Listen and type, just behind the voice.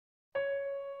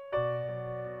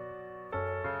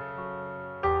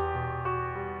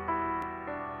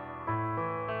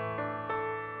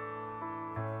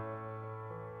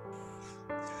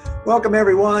Welcome,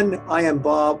 everyone. I am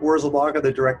Bob Wurzelbacher,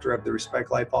 the director of the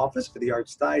Respect Life Office for the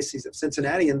Archdiocese of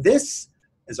Cincinnati, and this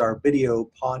is our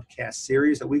video podcast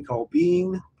series that we call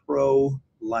Being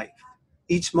Pro-Life.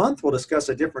 Each month, we'll discuss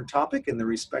a different topic in the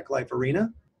Respect Life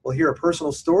arena. We'll hear a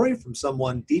personal story from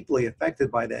someone deeply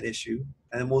affected by that issue,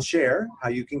 and then we'll share how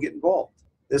you can get involved.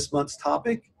 This month's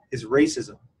topic is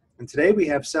racism, and today we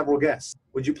have several guests.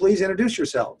 Would you please introduce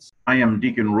yourselves? I am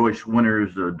Deacon Royce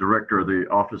Winters, Director of the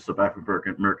Office of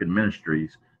African American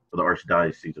Ministries for the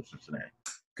Archdiocese of Cincinnati.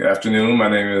 Good afternoon. My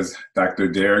name is Dr.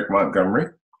 Derek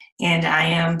Montgomery. And I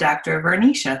am Dr.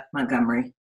 Vernisha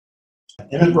Montgomery.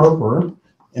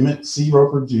 Emmett C.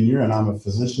 Roper Jr., and I'm a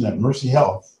physician at Mercy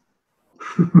Health.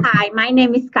 Hi, my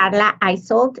name is Carla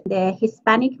Isolt, the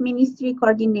Hispanic Ministry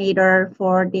Coordinator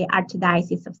for the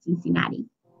Archdiocese of Cincinnati.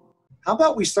 How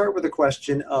about we start with a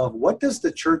question of what does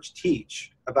the church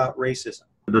teach about racism?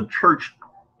 The church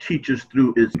teaches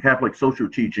through its Catholic social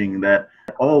teaching that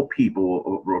all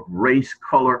people of race,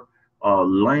 color,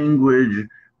 language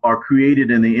are created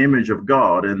in the image of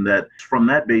God, and that from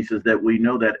that basis that we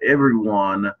know that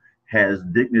everyone has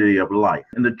dignity of life.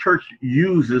 And the church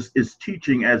uses its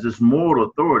teaching as its moral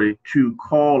authority to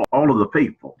call all of the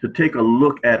faithful to take a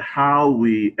look at how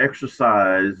we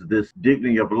exercise this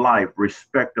dignity of life,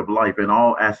 respect of life in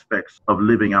all aspects of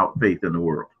living out faith in the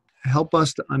world. Help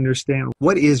us to understand,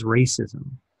 what is racism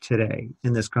today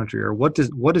in this country, or what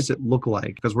does it look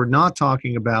like? Because we're not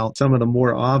talking about some of the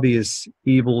more obvious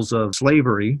evils of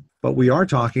slavery, but we are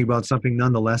talking about something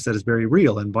nonetheless that is very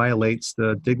real and violates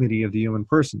the dignity of the human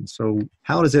person. So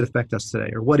how does it affect us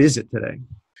today, or what is it today?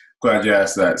 Glad you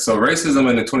asked that. So racism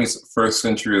in the 21st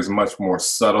century is much more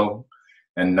subtle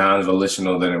and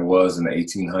non-volitional than it was in the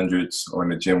 1800s or in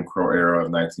the Jim Crow era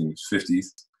of 1950s.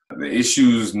 The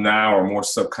issues now are more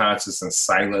subconscious and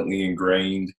silently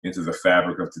ingrained into the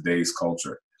fabric of today's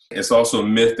culture. It's also a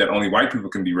myth that only white people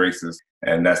can be racist,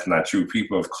 and that's not true.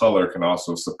 People of color can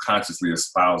also subconsciously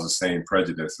espouse the same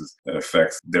prejudices that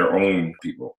affects their own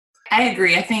people. I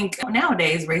agree. I think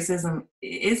nowadays racism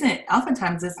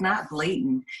oftentimes it's not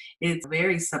blatant. It's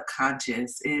very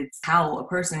subconscious. It's how a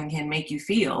person can make you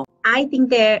feel. I think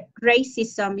that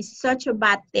racism is such a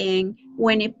bad thing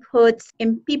when it puts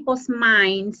in people's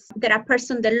minds that a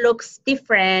person that looks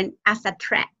different as a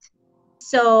threat.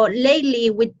 So lately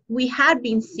we have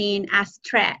been seen as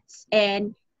threats,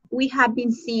 and we have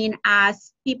been seen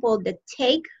as people that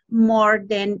take more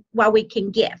than what we can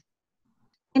give.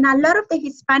 And a lot of the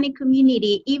Hispanic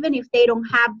community, even if they don't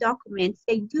have documents,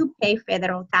 they do pay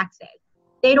federal taxes.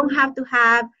 They don't have to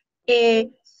have a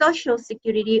social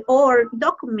security or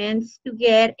documents to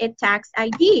get a tax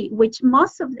ID, which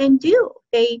most of them do.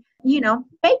 They,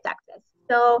 pay taxes.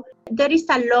 So there is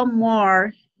a lot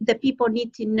more that people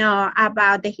need to know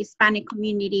about the Hispanic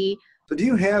community. So do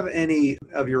you have any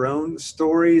of your own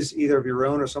stories, either of your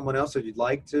own or someone else, that you'd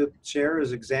like to share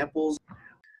as examples?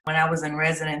 When I was in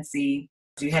residency,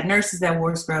 you had nurses that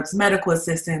wore scrubs, medical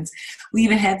assistants. We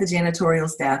even had the janitorial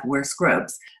staff wear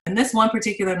scrubs. And this one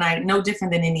particular night, no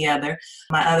different than any other,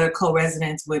 my other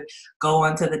co-residents would go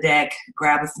onto the deck,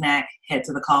 grab a snack, head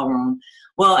to the call room.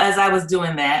 Well, as I was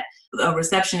doing that, a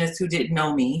receptionist who didn't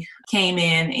know me came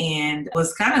in and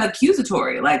was kind of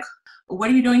accusatory, like, "What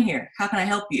are you doing here? How can I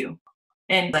help you?"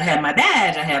 And I had my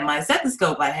badge, I had my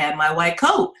stethoscope, I had my white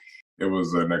coat. It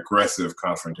was an aggressive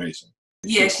confrontation.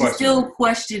 Yeah, she still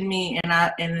questioned me, and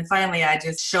then finally I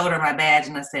just showed her my badge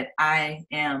and I said, "I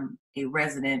am a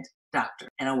resident doctor,"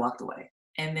 and I walked away.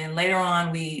 And then later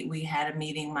on, we had a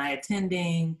meeting, my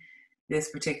attending, this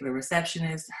particular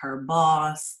receptionist, her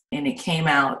boss, and it came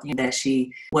out that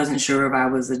she wasn't sure if I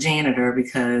was a janitor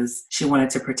because she wanted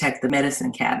to protect the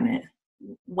medicine cabinet.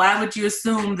 Why would you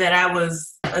assume that I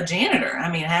was a janitor? I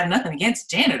mean, I have nothing against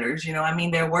janitors,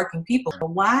 they're working people. But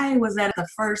why was that the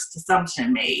first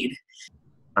assumption made?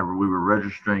 We were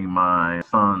registering my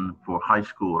son for high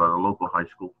school at a local high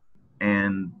school,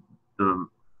 and the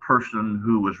person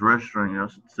who was registering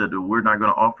us said that we're not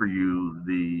going to offer you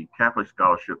the Catholic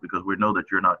scholarship because we know that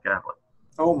you're not Catholic.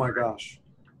 Oh my gosh.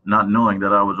 Not knowing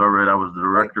that I was the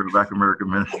director of African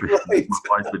American Ministries. Right. My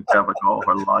wife's been Catholic all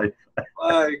her life.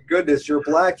 My goodness, you're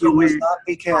black, you must not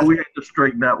be Catholic. So we had to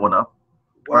straighten that one up.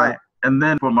 Wow. Right. And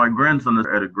then for my grandson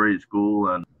at a grade school,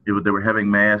 and they were having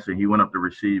mass, and he went up to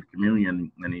receive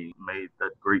communion, and he made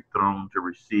that great throne to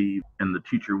receive, and the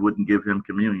teacher wouldn't give him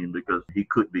communion because he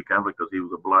couldn't be Catholic because he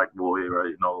was a black boy,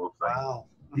 right, and all those things. Wow.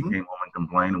 He came home and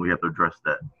complained, and we had to address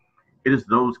that. It is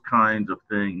those kinds of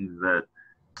things that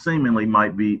seemingly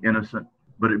might be innocent,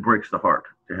 but it breaks the heart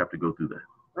to have to go through that.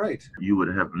 Right. You would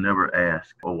have never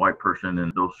asked a white person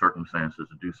in those circumstances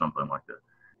to do something like that.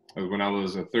 When I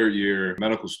was a third year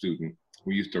medical student,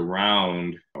 we used to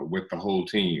round with the whole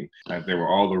team. There were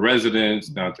all the residents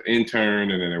down to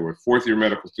intern, and then there were fourth-year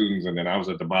medical students, and then I was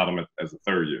at the bottom as a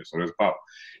third year. So there's about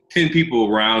 10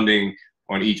 people rounding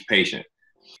on each patient.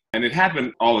 And it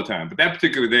happened all the time. But that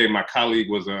particular day, my colleague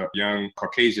was a young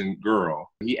Caucasian girl.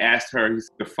 He asked her, he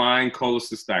said, define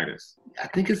cholecystitis. I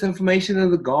think it's inflammation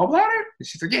of the gallbladder. And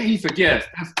she said, yeah. He said, yes,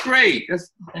 that's great.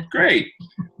 That's great.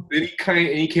 Then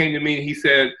he came to me and he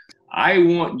said, I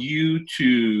want you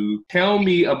to tell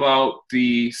me about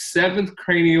the seventh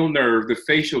cranial nerve, the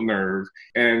facial nerve,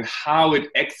 and how it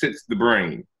exits the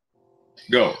brain.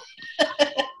 Go.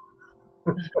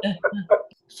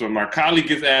 So my colleague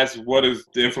gets asked, what is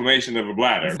the inflammation of a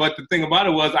bladder? But the thing about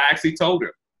it was, I actually told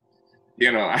him.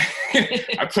 You know,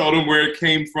 I told him where it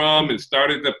came from and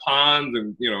started the pons,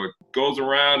 and, you know, it goes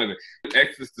around and it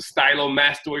exits the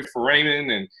stylomastoid foramen.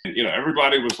 And, you know,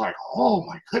 everybody was like, oh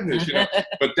my goodness, you know.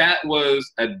 But that was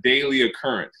a daily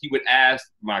occurrence. He would ask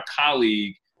my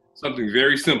colleague something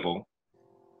very simple,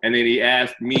 and then he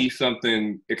asked me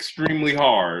something extremely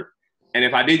hard. And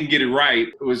if I didn't get it right,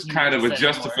 it was kind of a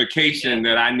justification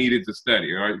that I needed to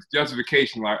study, right?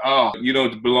 Justification like, oh, you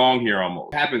don't belong here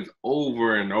almost. It happens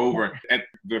over and over. And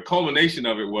the culmination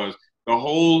of it was the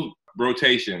whole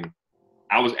rotation.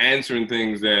 I was answering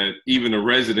things that even the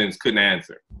residents couldn't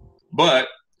answer. But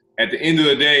at the end of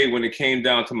the day, when it came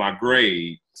down to my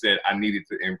grade, said I needed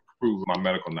to improve my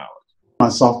medical knowledge. My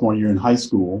sophomore year in high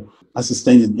school, I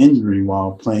sustained an injury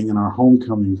while playing in our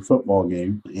homecoming football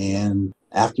game. And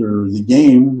after the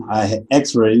game, I had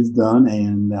x-rays done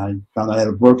and I found I had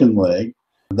a broken leg.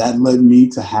 That led me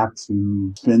to have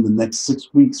to spend the next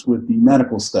 6 weeks with the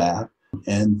medical staff.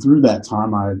 And through that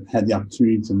time, I had the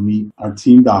opportunity to meet our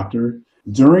team doctor.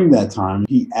 During that time,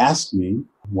 he asked me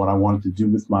what I wanted to do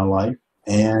with my life.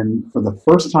 And for the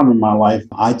first time in my life,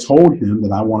 I told him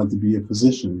that I wanted to be a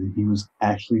physician. And he was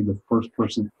actually the first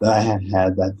person that I had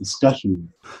had that discussion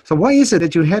with. So why is it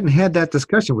that you hadn't had that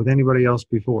discussion with anybody else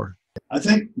before? I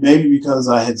think maybe because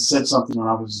I had said something when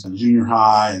I was in junior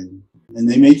high and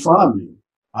they made fun of me.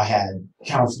 I had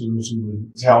counselors who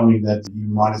would tell me that you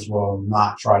might as well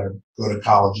not try to go to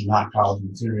college and not college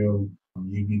material.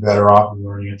 You'd be better off in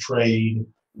learning a trade,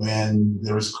 when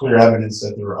there was clear evidence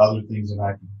that there were other things that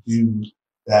I could do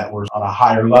that were on a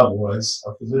higher level as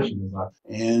a physician.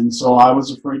 And so I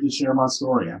was afraid to share my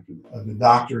story after that. The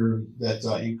doctor that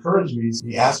encouraged me,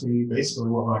 he asked me basically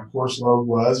what my course load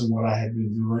was and what I had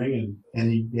been doing,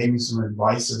 and he gave me some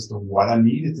advice as to what I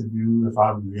needed to do if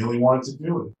I really wanted to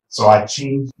do it. So I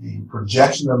changed the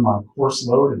projection of my course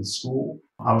load in school.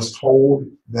 I was told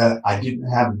that I didn't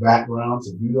have the background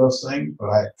to do those things,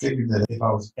 but I figured that if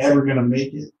I was ever going to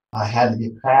make it, I had to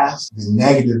get past the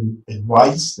negative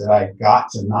advice that I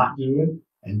got to not do it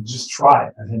and just try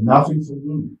it. I had nothing to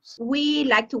lose. We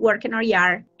like to work in our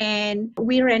yard and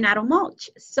we ran out of mulch.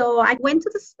 So I went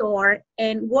to the store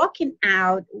and walking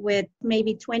out with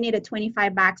maybe 20 to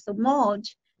 25 bags of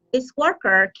mulch, this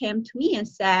worker came to me and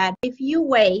said, if you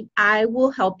wait, I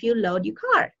will help you load your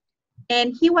car.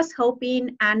 And he was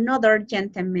helping another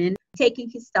gentleman taking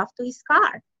his stuff to his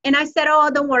car. And I said,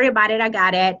 oh, don't worry about it. I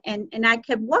got it. And I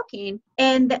kept walking.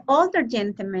 And the older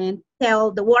gentleman tell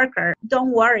the worker,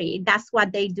 don't worry. That's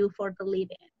what they do for the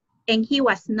living. And he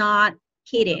was not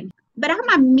kidding. But I'm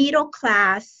a middle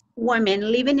class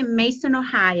woman living in Mason,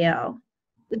 Ohio.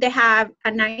 They have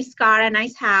a nice car, a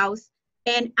nice house.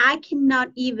 And I cannot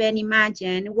even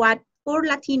imagine what poor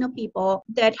Latino people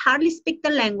that hardly speak the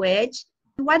language,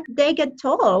 what they get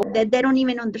told that they don't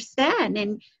even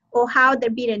understand, or how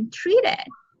they're being treated.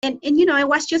 And you know, I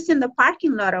was just in the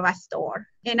parking lot of a store.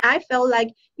 And I felt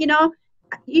like, you know,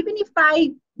 even if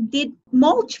I did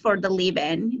mulch for the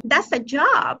living, that's a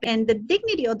job. And the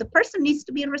dignity of the person needs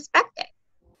to be respected.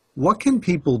 What can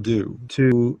people do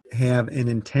to have an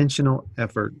intentional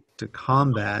effort to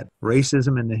combat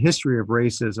racism and the history of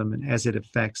racism and as it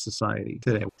affects society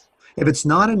today? If it's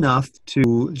not enough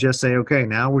to just say, okay,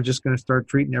 now we're just going to start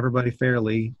treating everybody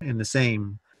fairly and the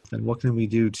same, then what can we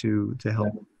do to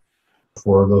help?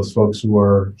 For those folks who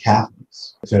are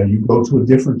Catholics, so you go to a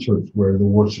different church where the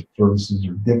worship services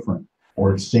are different,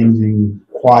 or exchanging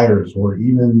choirs, or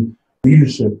even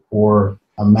leadership for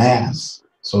a mass,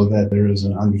 so that there is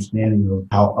an understanding of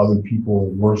how other people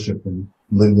worship and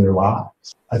live their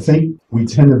lives. I think we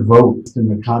tend to vote in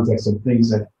the context of things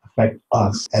that affect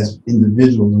us as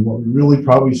individuals, and what we really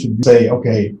probably should say,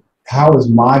 okay, how is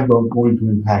my vote going to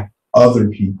impact other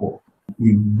people?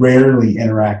 We rarely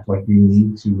interact like we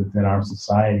need to within our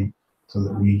society so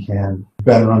that we can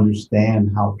better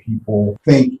understand how people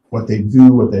think, what they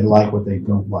do, what they like, what they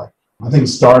don't like. I think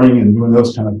starting and doing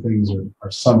those kind of things are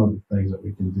some of the things that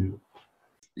we can do.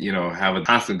 have a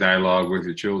constant dialogue with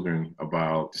your children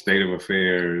about the state of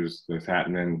affairs that's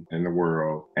happening in the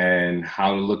world and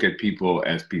how to look at people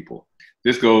as people.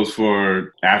 This goes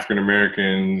for African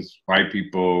Americans, white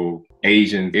people,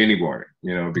 Asians, anyone,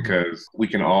 because we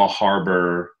can all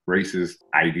harbor racist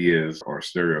ideas or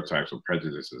stereotypes or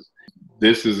prejudices.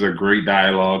 This is a great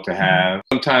dialogue to have.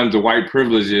 Sometimes the white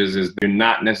privilege is you're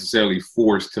not necessarily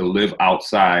forced to live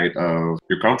outside of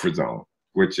your comfort zone,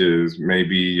 which is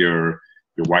maybe your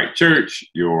white church,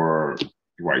 your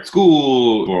white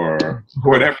school, or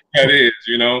whatever that is,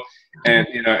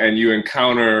 and you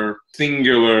encounter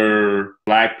singular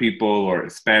Black people or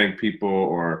Hispanic people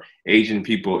or Asian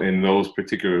people in those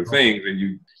particular things, and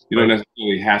you don't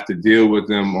necessarily have to deal with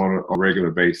them on a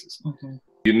regular basis. Mm-hmm.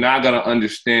 You're not going to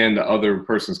understand the other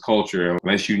person's culture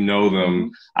unless you know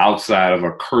them outside of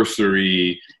a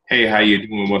cursory, hey, how you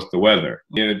doing, what's the weather?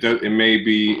 It may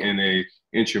be in a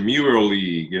intramural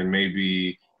league, it may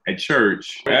be at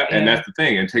church, and that's the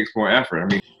thing, it takes more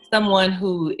effort. Someone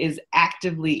who is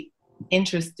actively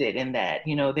interested in that,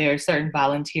 there are certain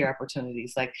volunteer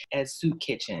opportunities like at soup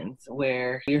kitchens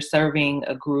where you're serving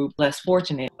a group less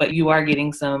fortunate, but you are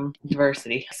getting some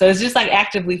diversity. So it's just like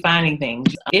actively finding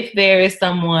things. If there is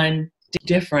someone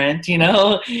different, in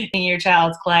your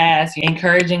child's class, you're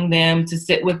encouraging them to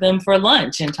sit with them for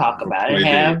lunch and talk about it,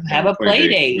 have a play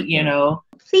date,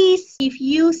 Please, if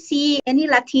you see any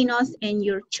Latinos in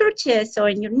your churches or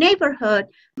in your neighborhood,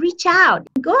 reach out.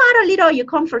 Go out a little of your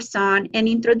comfort zone and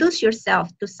introduce yourself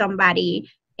to somebody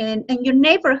in your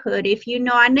neighborhood. If you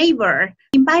know a neighbor,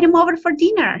 invite them over for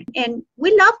dinner. And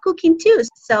we love cooking too.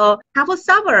 So have us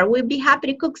over. We'd be happy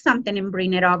to cook something and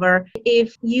bring it over.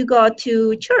 If you go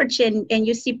to church and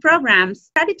you see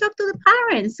programs, try to talk to the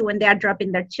parents when they are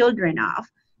dropping their children off.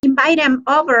 Invite them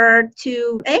over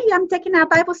to, hey, I'm taking a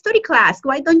Bible study class.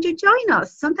 Why don't you join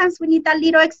us? Sometimes we need that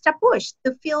little extra push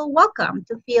to feel welcome,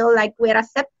 to feel like we're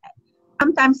accepted.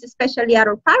 Sometimes, especially at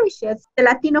our parishes, the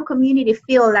Latino community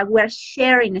feel like we're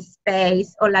sharing a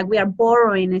space or like we are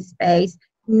borrowing a space,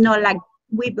 not like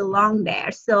we belong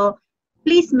there. So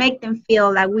please make them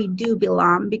feel like we do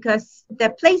belong, because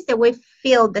the place that we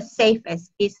feel the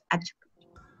safest is at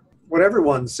church. What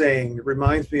everyone's saying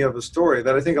reminds me of a story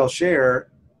that I think I'll share.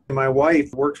 My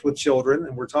wife works with children,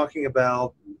 and we're talking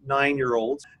about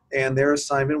 9-year-olds, and their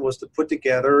assignment was to put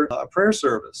together a prayer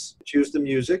service, choose the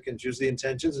music and choose the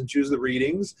intentions and choose the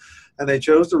readings. And they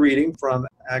chose the reading from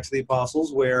Acts of the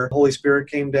Apostles, where the Holy Spirit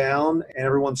came down and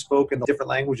everyone spoke in the different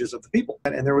languages of the people.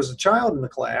 And there was a child in the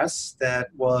class that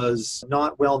was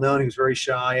not well known. He was very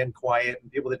shy and quiet,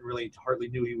 and people didn't hardly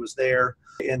knew he was there.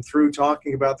 And through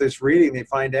talking about this reading, they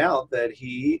find out that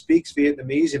he speaks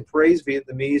Vietnamese and prays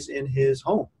Vietnamese in his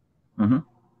home. Mm-hmm.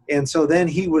 And so then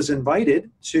he was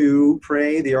invited to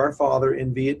pray the Our Father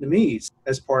in Vietnamese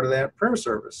as part of that prayer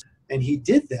service. And he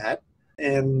did that.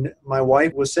 And my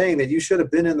wife was saying that you should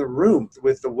have been in the room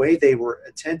with the way they were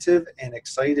attentive and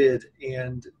excited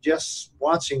and just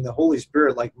watching the Holy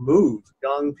Spirit move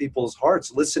young people's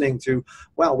hearts, listening to,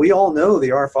 wow, we all know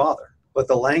the Our Father, but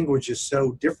the language is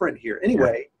so different here.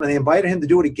 Anyway, and they invited him to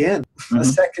do it again a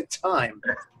second time.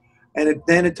 And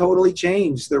it totally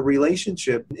changed the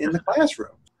relationship in the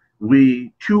classroom.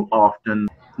 We too often,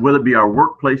 whether it be our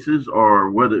workplaces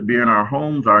or whether it be in our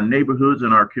homes, our neighborhoods,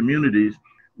 and our communities,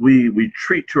 we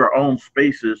treat to our own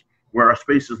spaces where our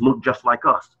spaces look just like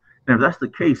us. And if that's the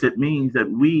case, it means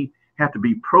that we have to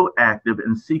be proactive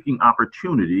in seeking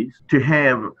opportunities to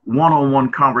have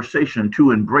one-on-one conversation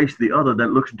to embrace the other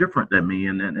that looks different than me.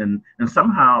 And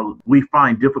somehow we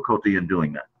find difficulty in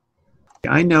doing that.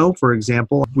 I know, for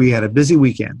example, we had a busy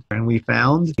weekend and we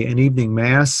found an evening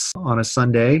mass on a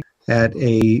Sunday at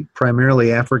a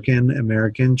primarily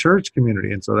African-American church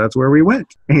community. And so that's where we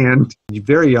went. And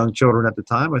very young children at the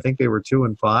time, I think they were 2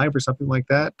 and 5 or something like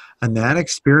that. And that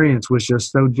experience was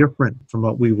just so different from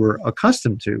what we were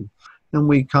accustomed to. And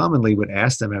we commonly would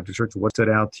ask them after church, what stood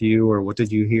out to you, or what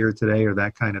did you hear today, or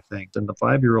that kind of thing. And the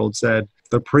 5-year-old said,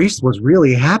 the priest was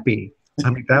really happy.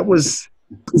 That was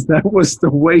the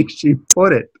way she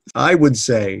put it. I would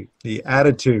say the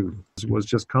attitude was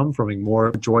just come from a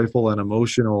more joyful and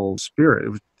emotional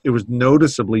spirit. It was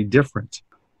noticeably different.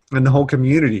 And the whole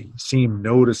community seemed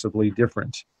noticeably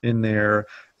different in their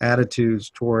attitudes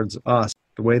towards us.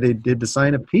 The way they did the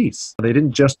sign of peace. They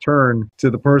didn't just turn to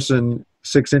the person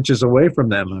 6 inches away from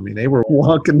them. They were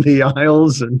walking the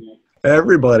aisles and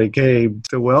everybody came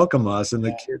to welcome us. And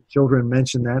the children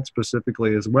mentioned that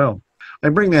specifically as well. I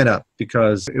bring that up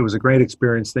because it was a great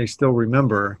experience they still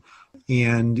remember,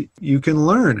 and you can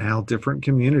learn how different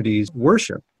communities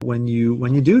worship when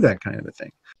you do that kind of a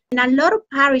thing. And a lot of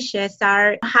parishes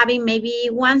are having maybe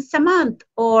once a month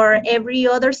or every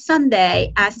other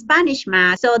Sunday a Spanish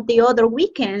Mass. So the other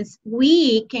weekends,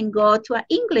 we can go to an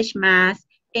English Mass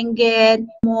and get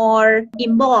more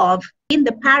involved in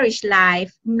the parish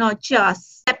life, not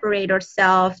just separate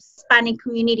ourselves, Hispanic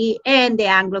community and the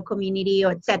Anglo community,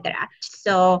 etc.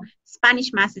 So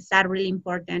Spanish Masses are really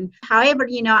important. However,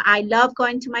 I love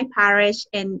going to my parish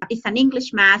and it's an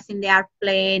English Mass and they are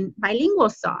playing bilingual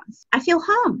songs. I feel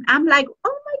home. I'm like,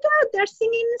 oh my God, they're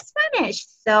singing in Spanish.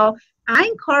 So I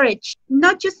encourage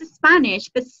not just Spanish,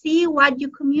 but see what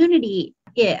your community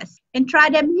is and try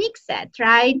to mix it.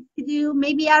 Try to do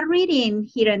maybe a reading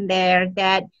here and there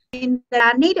that in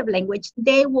their native language,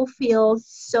 they will feel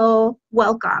so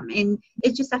welcome. And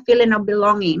it's just a feeling of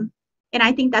belonging. And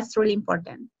I think that's really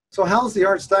important. So how's the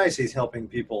Archdiocese helping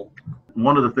people?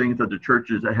 One of the things that the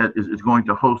church is going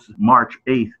to host March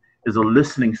 8th is a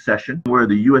listening session where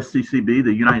the USCCB,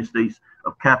 the United States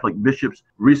of Catholic Bishops,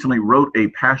 recently wrote a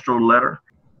pastoral letter.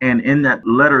 And in that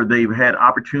letter, they've had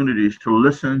opportunities to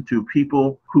listen to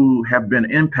people who have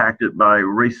been impacted by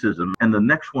racism. And the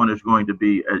next one is going to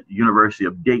be at University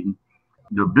of Dayton.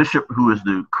 The bishop who is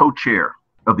the co-chair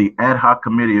of the ad hoc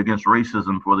committee against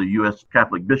racism for the U.S.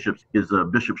 Catholic bishops is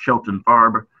Bishop Shelton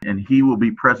Farber, and he will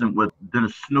be present with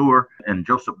Dennis Snur and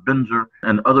Joseph Benzer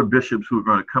and other bishops who are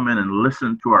going to come in and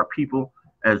listen to our people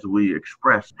as we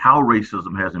express how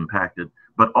racism has impacted,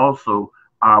 but also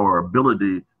our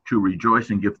ability to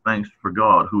rejoice and give thanks for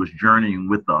God who is journeying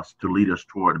with us to lead us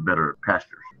toward better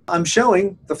pastures. I'm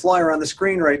showing the flyer on the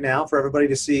screen right now for everybody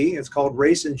to see. It's called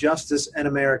Race and Justice in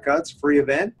America. It's a free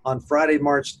event on Friday,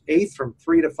 March 8th from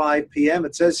 3 to 5 p.m.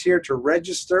 It says here to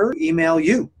register, email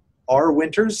you,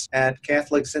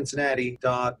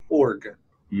 rwinters@catholiccincinnati.org.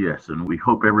 Yes, and we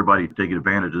hope everybody take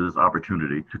advantage of this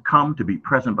opportunity to come, to be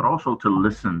present, but also to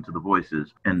listen to the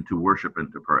voices and to worship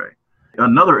and to pray.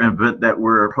 Another event that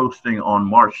we're hosting on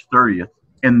March 30th,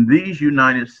 in these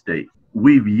United States,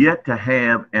 we've yet to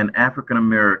have an African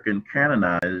American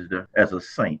canonized as a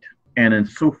saint. And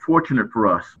it's so fortunate for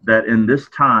us that in this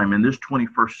time, in this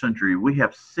 21st century, we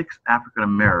have 6 African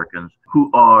Americans who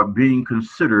are being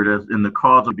considered as in the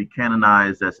cause of be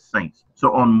canonized as saints.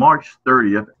 So on March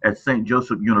 30th at St.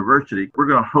 Joseph University, we're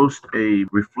going to host a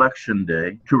reflection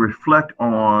day to reflect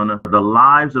on the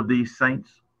lives of these saints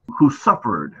who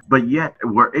suffered, but yet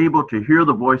were able to hear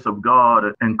the voice of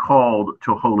God and called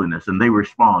to holiness, and they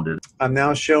responded. I'm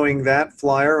now showing that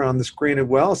flyer on the screen as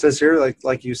well. It says here,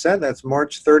 like you said, that's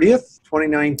March 30th,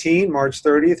 2019. March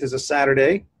 30th is a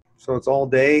Saturday, so it's all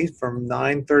day from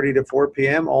 9:30 to 4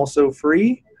 p.m., also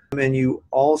free. And you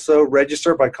also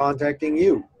register by contacting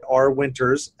you,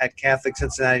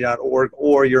 rwinters@catholiccincinnati.org,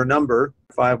 or your number,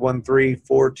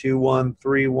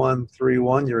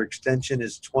 513-421-3131. Your extension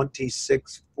is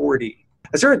 2640.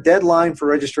 Is there a deadline for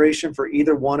registration for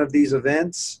either one of these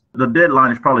events? The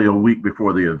deadline is probably a week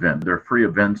before the event. They're free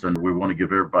events, and we want to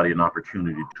give everybody an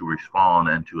opportunity to respond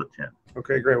and to attend.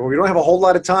 Okay, great. Well, we don't have a whole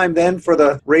lot of time then for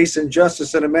the Race and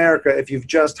Justice in America if you've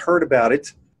just heard about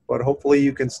it, but hopefully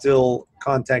you can still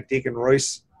contact Deacon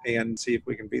Royce and see if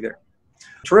we can be there.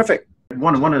 Terrific.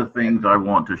 One of the things I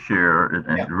want to share,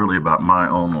 and really about my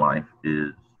own life,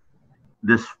 is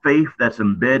this faith that's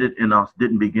embedded in us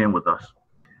didn't begin with us.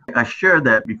 I share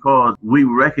that because we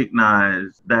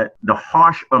recognize that the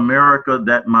harsh America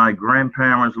that my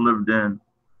grandparents lived in,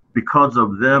 because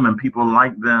of them and people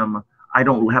like them, I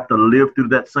don't have to live through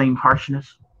that same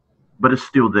harshness, but it's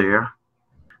still there.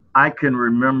 I can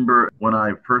remember when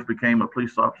I first became a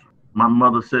police officer, my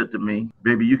mother said to me,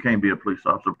 "Baby, you can't be a police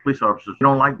officer. Police officers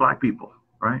don't like black people,"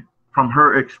 right? From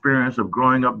her experience of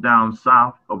growing up down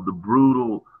south, of the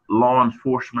brutal law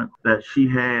enforcement that she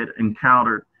had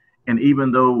encountered, and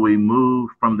even though we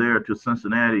moved from there to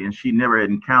Cincinnati and she never had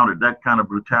encountered that kind of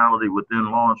brutality within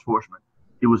law enforcement,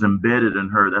 it was embedded in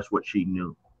her. That's what she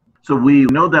knew. So we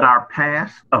know that our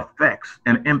past affects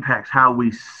and impacts how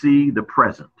we see the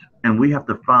present. And we have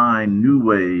to find new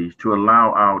ways to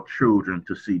allow our children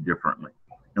to see differently.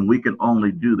 And we can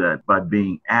only do that by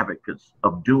being advocates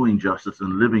of doing justice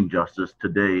and living justice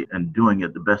today and doing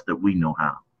it the best that we know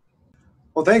how.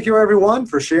 Well, thank you, everyone,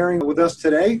 for sharing with us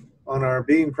today on our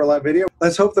Being Pro-Life video.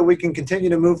 Let's hope that we can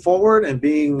continue to move forward and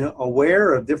being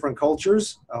aware of different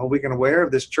cultures. We can aware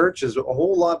of this church is a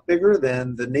whole lot bigger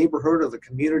than the neighborhood or the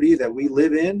community that we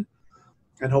live in.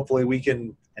 And hopefully we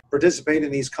can participate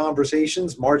in these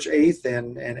conversations March 8th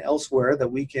and elsewhere, that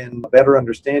we can better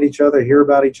understand each other, hear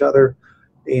about each other,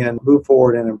 and move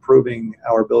forward in improving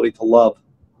our ability to love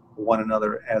one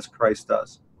another as Christ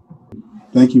does.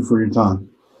 Thank you for your time.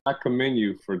 I commend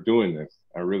you for doing this.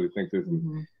 I really think this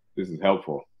is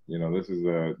helpful. You know, this is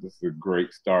a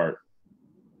great start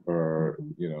for,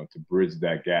 you know, to bridge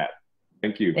that gap.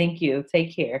 Thank you. Thank you.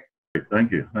 Take care.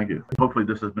 Thank you. Thank you. Hopefully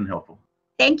this has been helpful.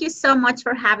 Thank you so much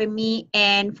for having me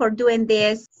and for doing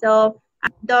this. So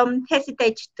don't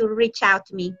hesitate to reach out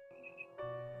to me.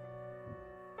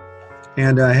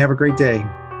 And have a great day.